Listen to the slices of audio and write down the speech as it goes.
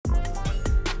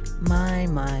My.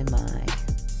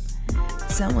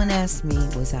 Someone asked me,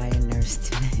 was I a nurse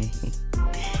today?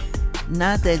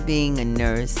 Not that being a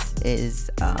nurse is,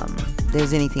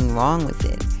 there's anything wrong with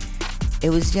it. It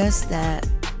was just that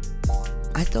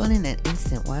I thought in that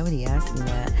instant, why would he ask me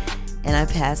that? And I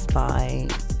passed by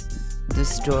the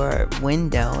store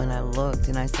window and I looked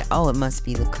and I said, oh, it must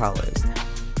be the colors.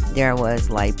 There was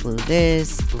light blue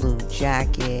this, blue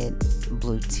jacket,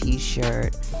 blue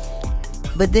t-shirt.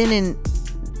 But then in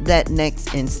that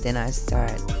next instant, I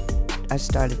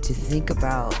started to think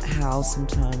about how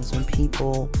sometimes when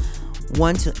people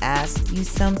want to ask you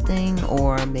something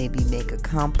or maybe make a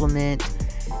compliment,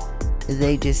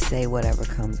 they just say whatever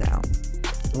comes out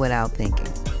without thinking.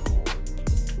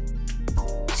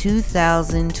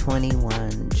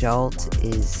 2021 Jolt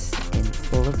is in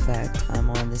full effect. I'm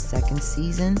on the second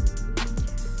season,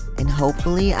 and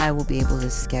hopefully I will be able to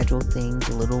schedule things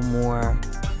a little more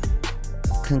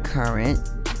concurrent.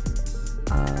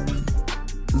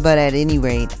 But at any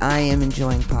rate, I am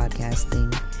enjoying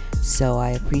podcasting, so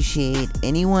I appreciate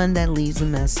anyone that leaves a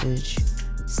message,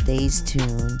 stays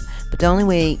tuned. But the only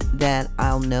way that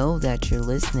I'll know that you're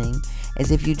listening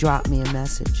is if you drop me a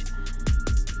message.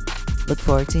 Look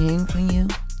forward to hearing from you.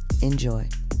 Enjoy.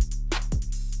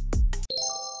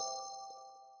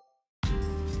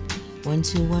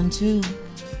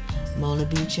 1212. Mona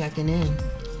B checking in.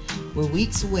 We're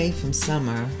weeks away from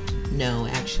summer. No,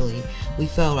 actually, we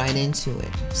fell right into it.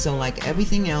 So like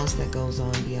everything else that goes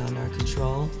on beyond our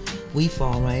control, we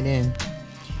fall right in.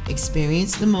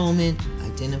 Experience the moment,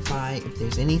 identify if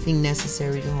there's anything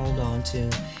necessary to hold on to,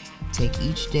 take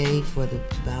each day for the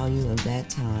value of that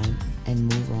time, and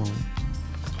move on.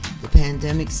 The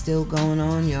pandemic's still going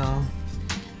on, y'all.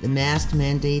 The mask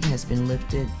mandate has been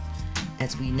lifted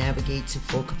as we navigate to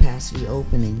full capacity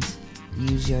openings.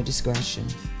 Use your discretion.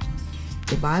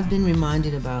 If I've been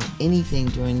reminded about anything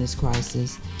during this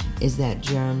crisis, is that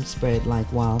germs spread like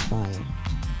wildfire.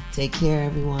 Take care,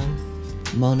 everyone.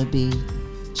 Mona B,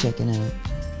 checking out.